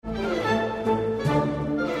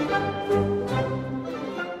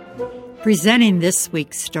Presenting this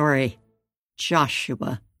week's story,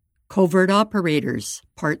 Joshua, Covert Operators,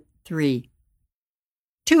 Part 3.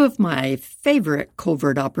 Two of my favorite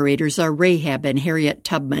covert operators are Rahab and Harriet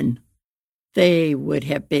Tubman. They would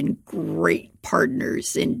have been great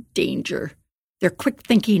partners in danger. Their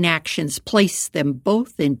quick-thinking actions place them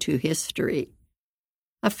both into history.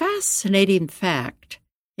 A fascinating fact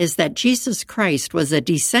is that Jesus Christ was a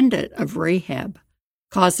descendant of Rahab,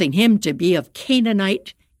 causing him to be of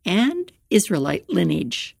Canaanite and Israelite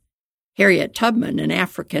lineage. Harriet Tubman, an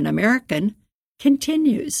African-American,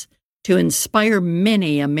 continues to inspire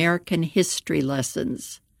many American history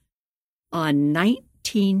lessons. On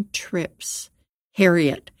 19 trips,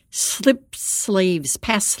 Harriet slipped slaves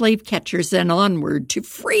past slave catchers and onward to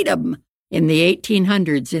freedom in the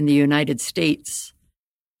 1800s in the United States.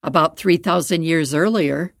 About 3,000 years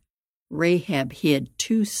earlier, Rahab hid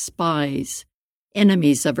 2 spies,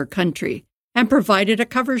 enemies of her country, and provided a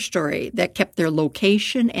cover story that kept their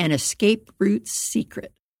location and escape routes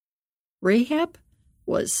secret. Rahab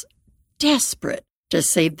was desperate to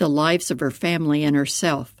save the lives of her family and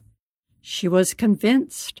herself. She was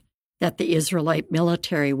convinced that the Israelite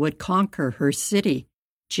military would conquer her city,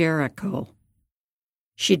 Jericho.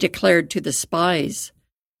 She declared to the spies,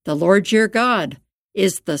 "The Lord your God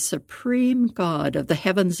is the supreme God of the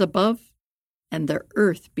heavens above and the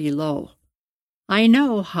earth below. I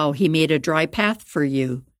know how he made a dry path for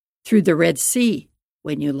you through the Red Sea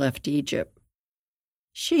when you left Egypt."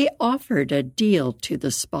 She offered a deal to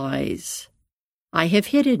the spies. "I have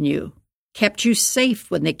hidden you, kept you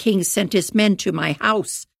safe when the king sent his men to my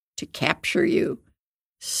house to capture you.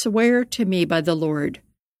 Swear to me by the Lord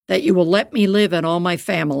that you will let me live and all my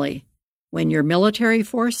family when your military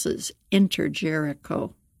forces enter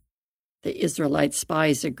Jericho." The Israelite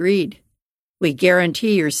spies agreed. "We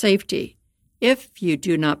guarantee your safety if you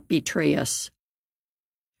do not betray us."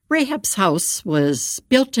 Rahab's house was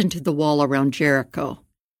built into the wall around Jericho.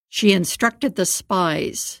 She instructed the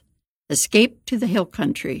spies, "Escape to the hill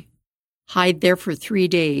country. Hide there for 3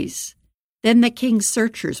 days. Then the king's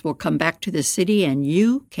searchers will come back to the city and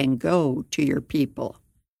you can go to your people."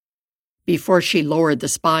 Before she lowered the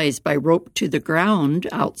spies by rope to the ground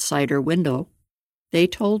outside her window, they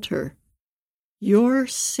told her, "Your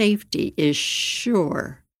safety is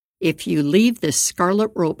sure if you leave this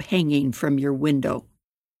scarlet rope hanging from your window.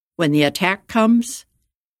 When the attack comes,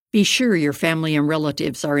 be sure your family and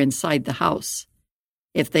relatives are inside the house.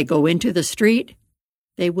 If they go into the street,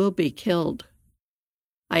 they will be killed."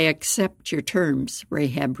 "I accept your terms,"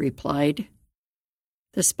 Rahab replied.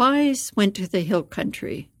 The spies went to the hill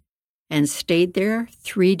country and stayed there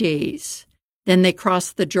 3 days. Then they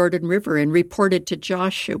crossed the Jordan River and reported to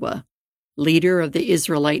Joshua, leader of the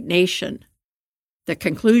Israelite nation. The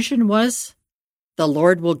conclusion was, "The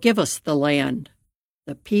Lord will give us the land.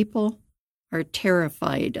 The people are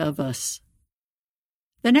terrified of us."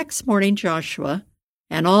 The next morning, Joshua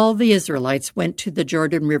and all the Israelites went to the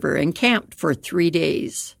Jordan River and camped for 3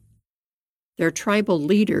 days. Their tribal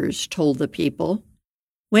leaders told the people,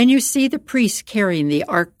 "When you see the priests carrying the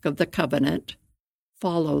Ark of the Covenant,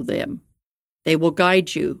 follow them. They will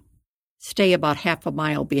guide you. Stay about half a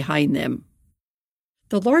mile behind them."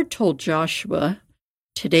 The Lord told Joshua,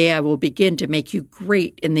 "Today I will begin to make you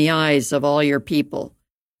great in the eyes of all your people.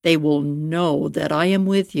 They will know that I am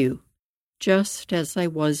with you, just as I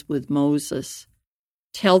was with Moses.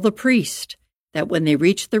 Tell the priest that when they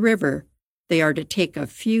reach the river, they are to take a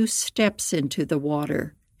few steps into the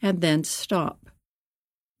water and then stop."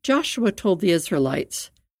 Joshua told the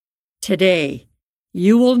Israelites, "Today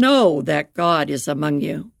you will know that God is among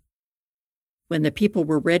you." When the people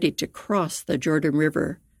were ready to cross the Jordan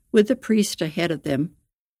River, with the priest ahead of them,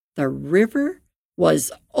 the river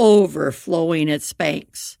was overflowing its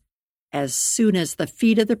banks. As soon as the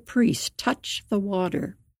feet of the priest touched the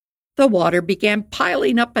water began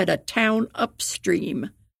piling up at a town upstream.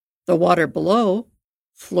 The water below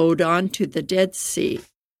flowed on to the Dead Sea.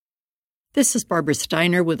 This is Barbara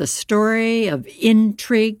Steiner with a story of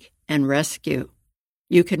intrigue and rescue.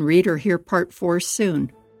 You can read or hear Part 4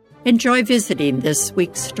 soon. Enjoy visiting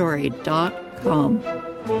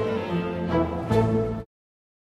thisweekstory.com.